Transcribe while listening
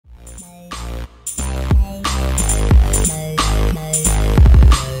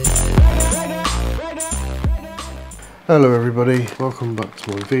Hello everybody, welcome back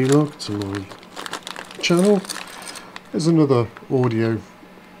to my vlog, to my channel. There's another audio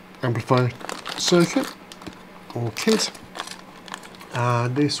amplifier circuit or kit,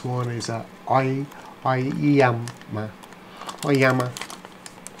 and this one is a AIYIMA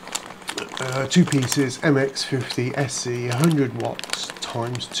 2 pieces MX50 SE 100 watts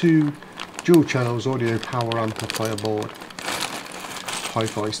times 2 dual channels audio power amplifier board.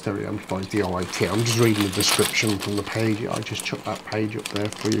 Hi-Fi stereo amplifiers DIY kit. I'm just reading the description from the page. I just chucked that page up there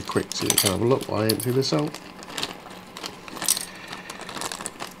for you quick so you can have a look while I empty this out.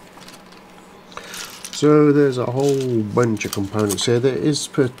 So there's a whole bunch of components here. There is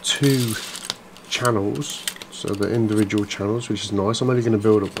per 2 channels, so the individual channels, which is nice. I'm only going to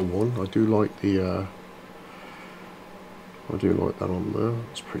build up the one. I do like the I do like that on there.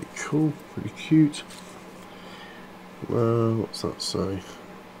 It's pretty cool, pretty cute. What's that say?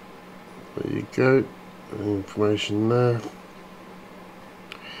 There you go. Information there.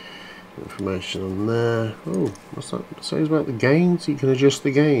 Information on there. Oh, what's that? It says about the gain. So you can adjust the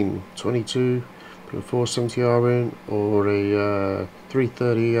gain. 22, put a 470R in, or a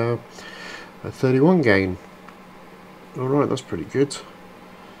 330, a 31 gain. Alright, that's pretty good.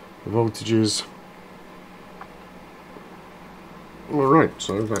 The voltages. Alright,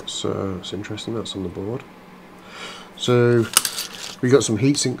 so that's interesting. That's on the board. So we got some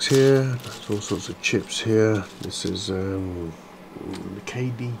heat sinks here. There's all sorts of chips here. This is the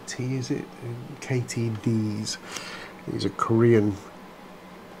KDT, is it? KTDs. These are Korean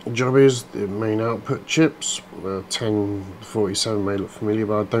jobbies. The main output chips. 1047 may look familiar,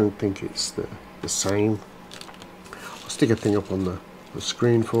 but I don't think it's the same. I'll stick a thing up on the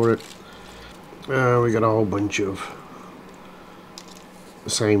screen for it. We got a whole bunch of the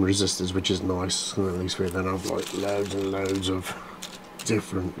same resistors, which is nice. At least we don't have like loads and loads of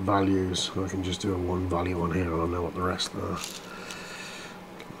different values. I can just do a one value on here and I know what the rest are.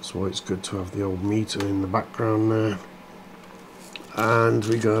 That's why it's good to have the old meter in the background there. And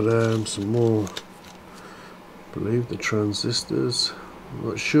we got some more, I believe, the transistors. I'm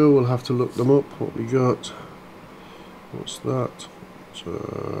not sure, we'll have to look them up. What we got, what's that?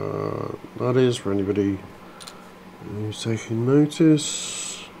 So that is for anybody who's taking notice.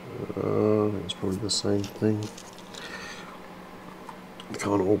 It's probably the same thing. It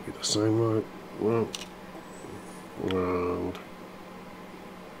can't all be the same, right? Well, and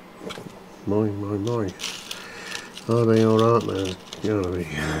my. Oh, they are, aren't they? You know what I mean?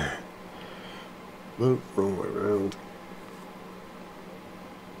 Oh, wrong way around.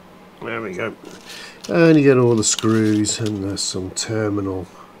 There we go. And you get all the screws, and there's some terminal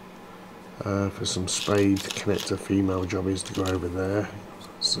for some spade connector female jobbies to go over there.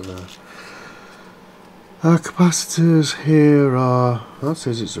 So, capacitors here are, that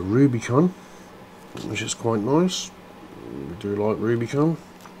says it's a Rubicon, which is quite nice. We do like Rubicon.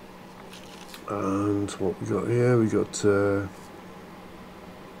 And what we got here, we got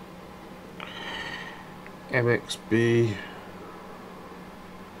MXB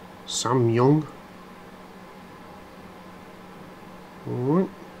Samyang. Alright.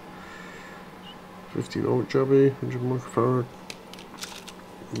 50 volt jobby, 100 microfarad.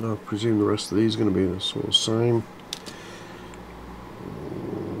 I presume the rest of these are going to be the sort of same.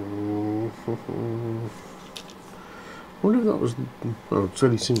 I wonder if that was. Oh, it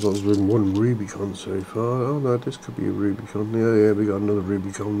certainly seems like there's been one Rubicon so far. Oh no, this could be a Rubicon. Yeah, we got another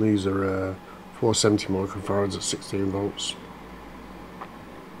Rubicon. These are 470 microfarads at 16 volts.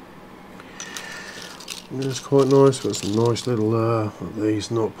 Yeah, it's quite nice. Got some nice little these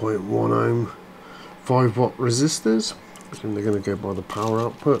 0.1 ohm 5 watt resistors. I think they're going to go by the power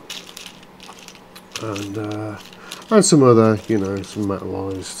output, and some other, you know, some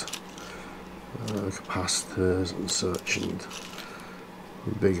metallized capacitors and such, and a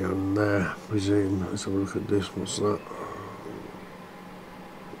big one there, I presume. Let's have a look at this. What's that?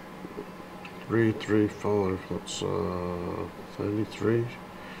 335. That's 33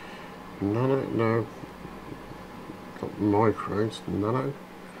 nano. No, not micro. It's nano.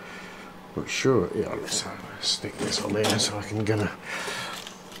 Not sure. Yeah, let's stick this on there so I can get a.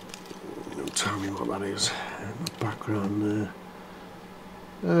 Tell me what that is in the background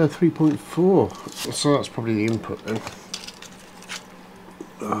there. 3.4. So that's probably the input then.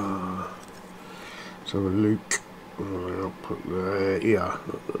 So a Luke output there. Yeah.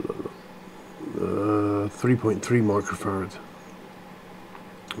 3.3 microfarad.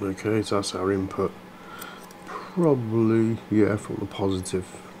 Okay, so that's our input. Probably, yeah, from the positive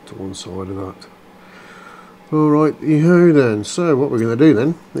to one side of that. Alright, then. So what we're going to do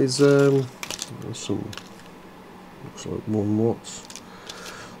then is some, looks like 1 watts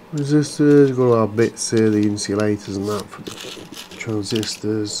resistors, we've got all our bits here, the insulators and that for the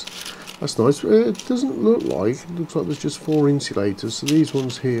transistors. That's nice. It doesn't look like, it looks like there's just 4 insulators. So these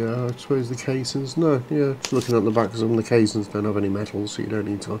ones here, I suppose the casings, no, yeah, just looking at the back, some of the casings don't have any metal, so you don't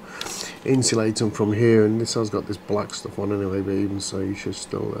need to insulate them from here. And this has got this black stuff on anyway, but even so, you should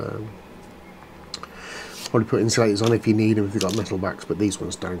still probably put insulators on if you need them, if you've got metal backs, but these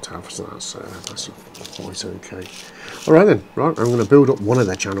ones don't have, so that's quite okay. Alright then, right, I'm going to build up one of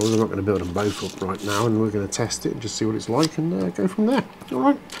their channels. I'm not going to build them both up right now, and we're going to test it and just see what it's like and go from there.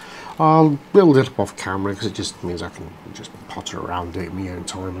 Alright, I'll build it up off camera because it just means I can just potter around it in my own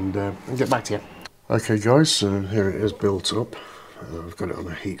time and get back to you. Okay guys, so here it is built up. I've got it on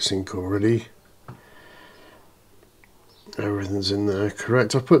a heatsink already. Everything's in there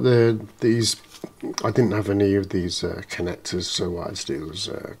correct. I put these, I didn't have any of these connectors, so what I had to do was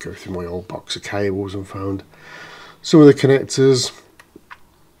go through my old box of cables and found some of the connectors.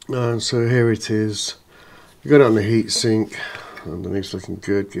 And so here it is. You got it on the heatsink. Underneath's looking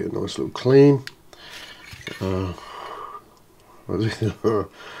good. Get a nice little clean. So I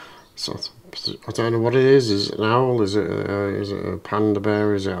don't know what it is. Is it an owl? Is it a panda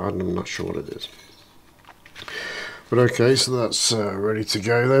bear? I'm not sure what it is. But okay, so that's ready to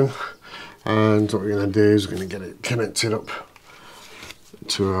go then. And what we're going to do is we're going to get it connected up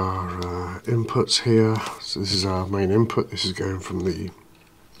to our inputs here. So this is our main input. This is going from the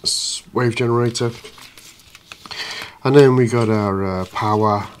wave generator. And then we got our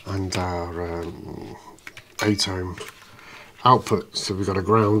power and our 8 ohm output. So we've got a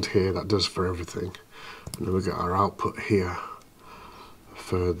ground here that does for everything. And then we've got our output here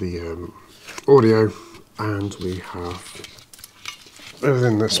for the audio. And we have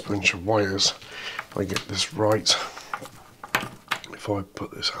within this bunch of wires, if I get this right, if I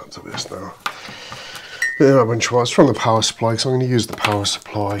put this out to this now, within a bunch of wires from the power supply, so I'm going to use the power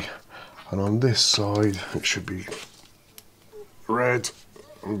supply, and on this side it should be red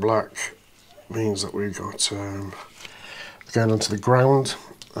and black, means that we've got going onto the ground,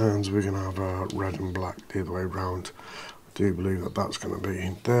 and we're going to have red and black the other way around. I do believe that that's going to be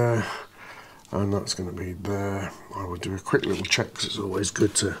there. And that's going to be there. I will do a quick little check because it's always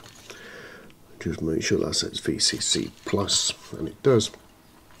good to just make sure that says VCC plus, and it does.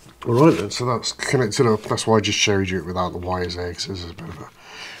 Alright then, so that's connected up. That's why I just showed you it without the wires there, because this is a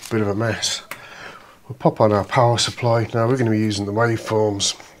bit of a mess. We'll pop on our power supply. Now we're going to be using the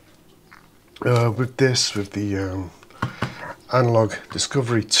waveforms with the Analog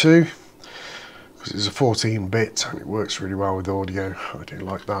Discovery 2, because it's a 14-bit and it works really well with audio. I do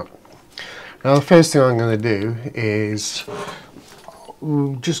like that. Now the first thing I'm going to do is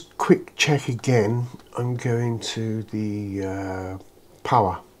just quick check again. I'm going to the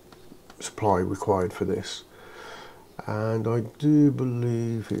power supply required for this, and I do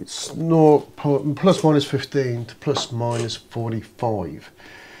believe it's not plus minus 15 to plus minus 45,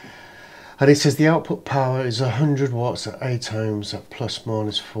 and it says the output power is 100 watts at 8 ohms at plus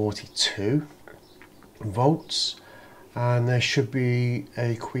minus 42 volts. And there should be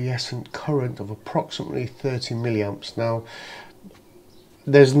a quiescent current of approximately 30 milliamps. Now,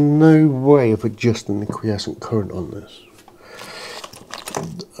 there's no way of adjusting the quiescent current on this.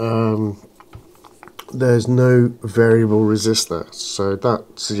 There's no variable resistor, so that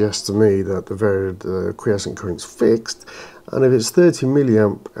suggests to me that the quiescent current's fixed. And if it's 30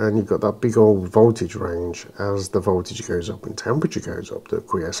 milliamp and you've got that big old voltage range, as the voltage goes up and temperature goes up, the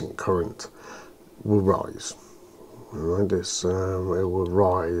quiescent current will rise. Right, this it will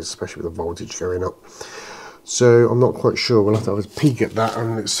rise, especially with the voltage going up. So I'm not quite sure. We'll have to have a peek at that,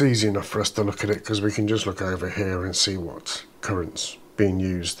 and it's easy enough for us to look at it because we can just look over here and see what current's being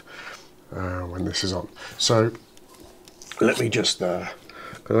used when this is on. So let me just, because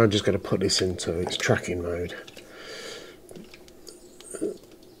I'm just going to put this into its tracking mode.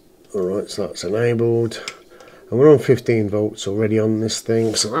 Alright, so that's enabled. And we're on 15 volts already on this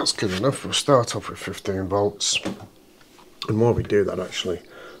thing, so that's good enough. We'll start off with 15 volts. And while we do that, actually,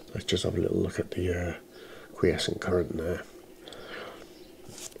 let's just have a little look at the quiescent current there.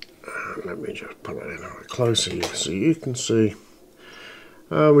 Let me just put that in a bit closer so you can see.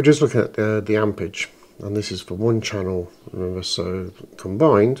 We're just looking at the ampage, and this is for one channel, remember, so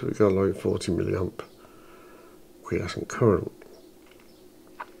combined we've got like 40 milliamp quiescent current.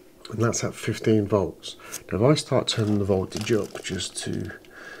 And that's at 15 volts. Now if I start turning the voltage up just put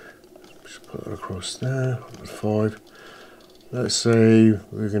that across there, 5. Let's say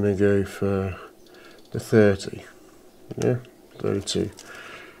we're going to go for the 30, yeah, 32.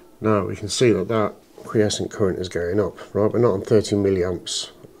 Now we can see that that quiescent current is going up, right? We're not on 30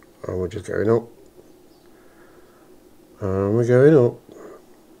 milliamps, and we're just going up, and we're going up,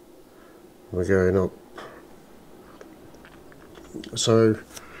 we're going up. So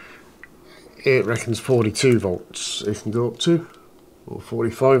it reckons 42 volts it can go up to, or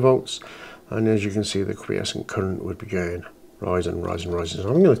 45 volts, and as you can see the quiescent current would be going rising, rising, rising. So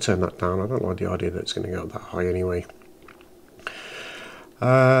I'm going to turn that down. I don't like the idea that it's going to go up that high anyway.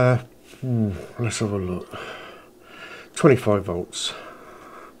 Let's have a look. 25 volts.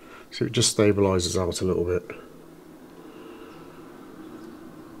 So it just stabilizes out a little bit.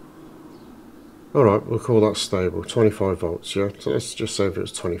 Alright, we'll call that stable. 25 volts, yeah. So let's just say if it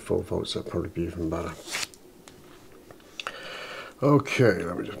was 24 volts, that'd probably be even better. Okay,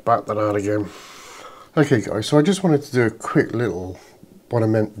 let me just back that out again. Okay guys, so I just wanted to do a quick little, what I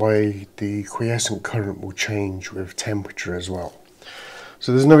meant by the quiescent current will change with temperature as well.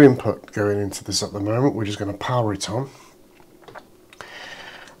 So there's no input going into this at the moment, we're just going to power it on.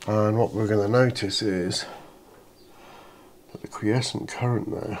 And what we're going to notice is that the quiescent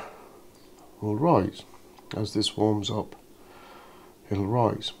current there will rise. As this warms up, it'll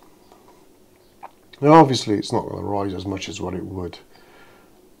rise. Now obviously it's not going to rise as much as what it would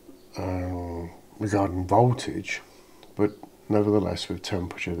regarding voltage, but nevertheless with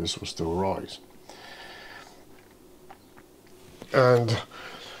temperature this will still rise. And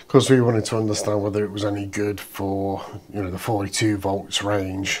because we wanted to understand whether it was any good for, you know, the 42 volts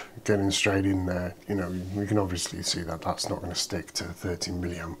range, getting straight in there, you know, we can obviously see that that's not going to stick to 13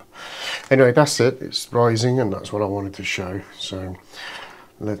 milliamp. Anyway, that's it, it's rising, and that's what I wanted to show. So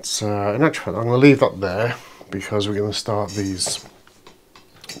let's, in actual fact, I'm going to leave that there because we're going to start these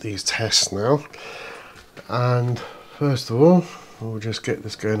tests now. And first of all, we'll just get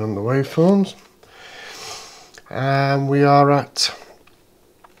this going on the waveforms. And we are at,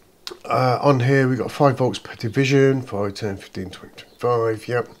 on here we've got 5 volts per division, 5, 10, 15, 20, 25,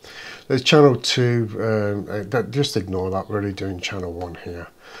 yep. There's channel 2, just ignore that, we're only doing channel 1 here.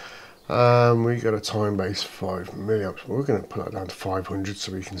 We got a time base 5 milliamps, we're going to put that down to 500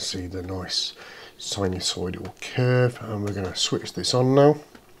 so we can see the nice sinusoidal curve, and we're going to switch this on now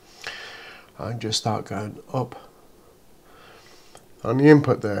and just start going up on the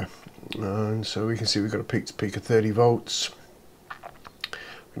input there. And so we can see we've got a peak to peak of 30 volts.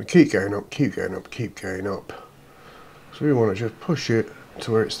 We keep going up, keep going up, keep going up. So we want to just push it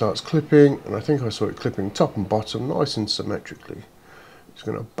to where it starts clipping, and I think I saw it clipping top and bottom nice and symmetrically. Just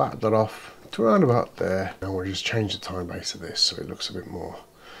going to back that off to around about there. And we'll just change the time base of this so it looks a bit more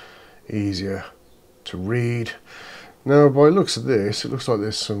easier to read. Now by the looks of this, it looks like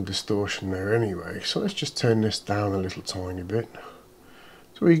there's some distortion there anyway, so let's just turn this down a little tiny bit.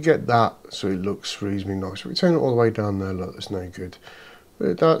 So we get that so it looks reasonably nice. We turn it all the way down there, look, that's no good.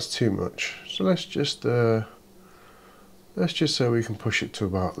 But that's too much. So let's just say we can push it to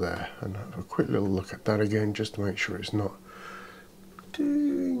about there and have a quick little look at that again just to make sure it's not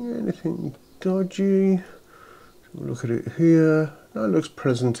doing anything dodgy. So we'll look at it here. That looks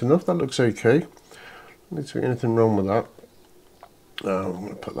present enough, that looks okay. Don't see anything wrong with that. I'm going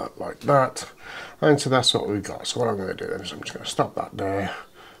to put that like that. And so that's what we've got. So what I'm going to do then is I'm just going to stop that there.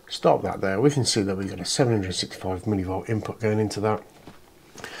 Stop that there. We can see that we've got a 765 millivolt input going into that.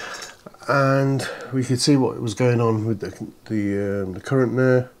 And we could see what was going on with the current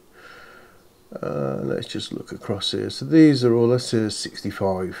there. Let's just look across here. So these are all, let's say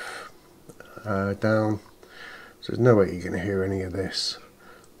 65 down. So there's no way you're going to hear any of this.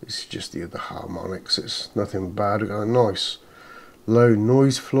 This is just the other harmonics. It's nothing bad. We've got a nice low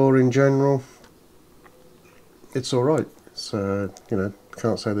noise floor in general. It's alright. It's you know,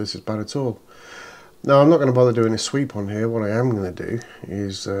 can't say this is bad at all. Now I'm not going to bother doing a sweep on here. What I am going to do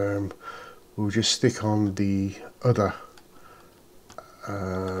is we'll just stick on the other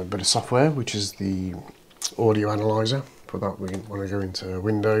bit of software, which is the audio analyzer. For that we want to go into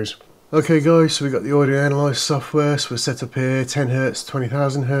Windows. Okay guys, so we've got the audio analyzer software, so we're set up here, 10 Hz,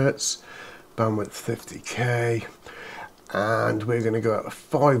 20,000 Hz, bandwidth 50k, and we're going to go at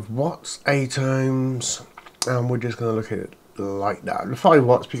 5 watts, 8 ohms, and we're just going to look at it like that. 5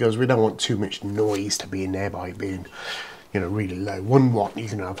 watts because we don't want too much noise to be in there by being, you know, really low. 1 watt you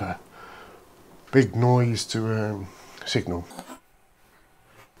can have a big noise to signal.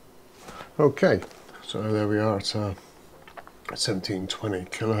 Okay, so there we are at 1720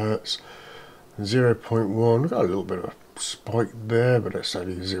 kilohertz, 0.1. We've got a little bit of a spike there, but it's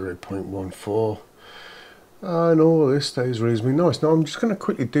only 0.14, and all this stays reasonably nice. Now I'm just going to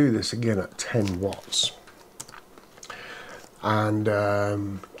quickly do this again at 10 watts, and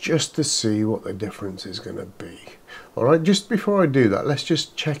just to see what the difference is going to be. Alright, just before I do that, let's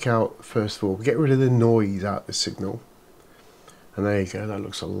just check out, first of all, get rid of the noise out of the signal, and there you go, that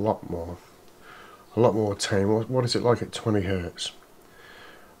looks a lot more tame. What is it like at 20 Hz?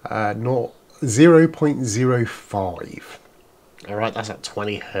 0.05. Alright, that's at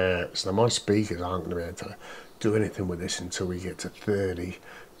 20 hertz. Now my speakers aren't going to be able to do anything with this until we get to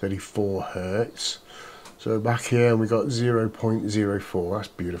 34 hertz. So back here we got 0.04. That's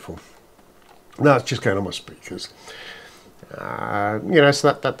beautiful. Now it's just going on my speakers. You know,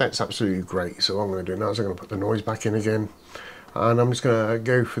 so that's absolutely great. So what I'm going to do now is I'm going to put the noise back in again, and I'm just going to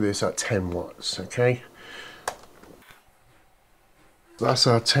go for this at 10 watts. Okay, that's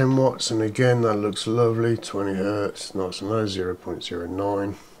our 10 watts, and again that looks lovely. 20 hertz, nice and low.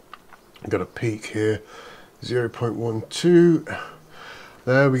 0.09. I've got a peak here, 0.12.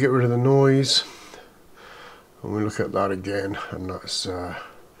 There, we get rid of the noise, and we look at that again, and that's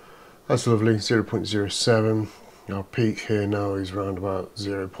lovely. 0.07. Our peak here now is around about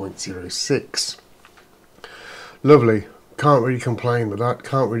 0.06. Lovely. Can't really complain with that.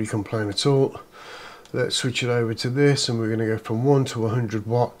 Can't really complain at all. Let's switch it over to this, and we're going to go from 1 to 100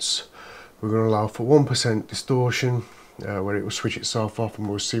 watts. We're going to allow for 1% distortion, where it will switch itself off, and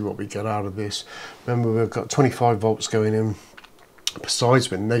we'll see what we get out of this. Remember, we've got 25 volts going in, besides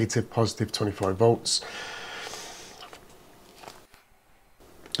with negative, positive 25 volts.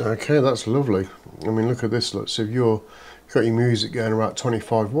 Okay, that's lovely. I mean, look at this. Look, so if you've got your music going about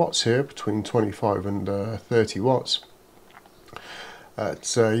 25 watts here, between 25 and 30 watts.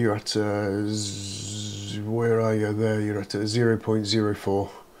 You're at where are you there? You're at 0.04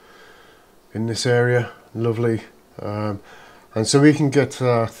 in this area. Lovely. And so we can get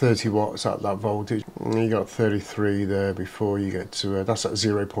 30 watts at that voltage. You got 33 there before you get to that's at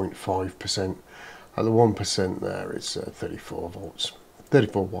 0.5%. At the 1% there, it's 34 volts.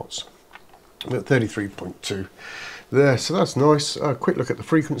 34 watts, at 33.2 there, so that's nice. Quick look at the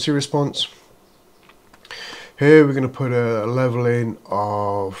frequency response. Here we're going to put a level in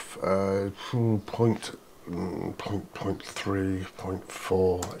of 0.3,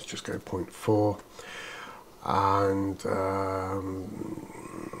 0.4, let's just go 0.4, and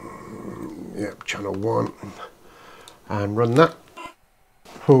yep, channel 1, and run that.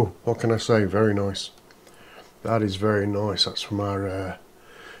 Oh, what can I say, very nice. That is very nice. That's from our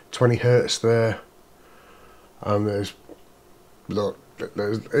 20 hertz there, and there's, look,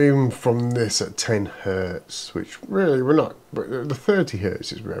 there's even from this at 10 hertz, which really we're not, but the 30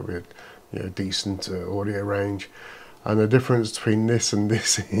 hertz is where we're, you know, decent audio range, and the difference between this and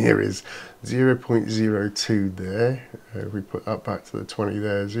this here is 0.02 there. If we put that back to the 20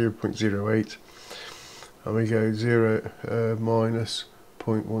 there, 0.08, and we go 0 minus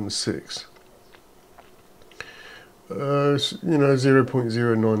 0.16. You know,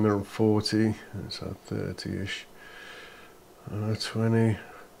 0.09 there on 40, that's our 30-ish, 20,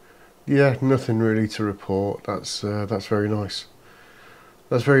 yeah, nothing really to report. That's very nice.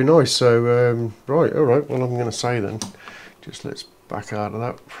 That's very nice. So, right, alright, well I'm going to say then, just let's back out of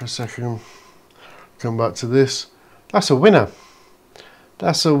that for a second, come back to this. That's a winner.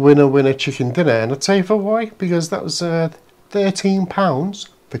 That's a winner chicken dinner, and I'll tell you for why, because that was £13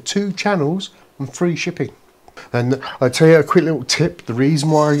 for 2 channels and free shipping. And I'll tell you a quick little tip. The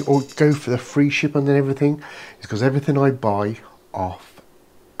reason why I go for the free shipping and everything is because everything I buy off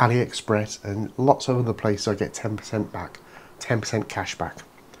Aliexpress and lots of other places, I get 10% back, 10% cash back.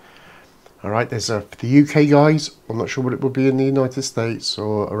 Alright, there's for the UK guys, I'm not sure what it would be in the United States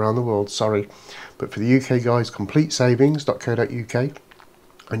or around the world, sorry, but for the UK guys, completesavings.co.uk,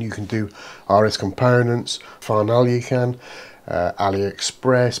 and you can do RS components, Farnell you can,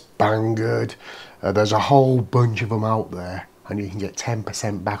 Aliexpress, Banggood. There's a whole bunch of them out there, and you can get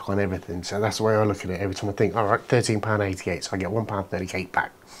 10% back on everything. So that's the way I look at it. Every time I think, all right, £13.88, so I get £1.38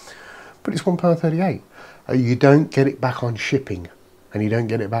 back. But it's £1.38. You don't get it back on shipping, and you don't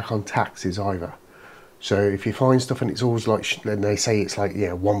get it back on taxes either. So if you find stuff and it's always like, then they say it's like, yeah,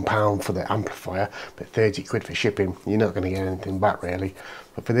 £1 for the amplifier, but 30 quid for shipping, you're not going to get anything back really.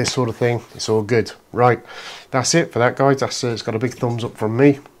 But for this sort of thing, it's all good. Right, that's it for that, guys. That's it's got a big thumbs up from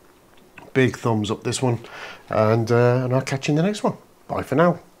me. Big thumbs up this one, and I'll catch you in the next one. Bye for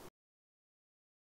now.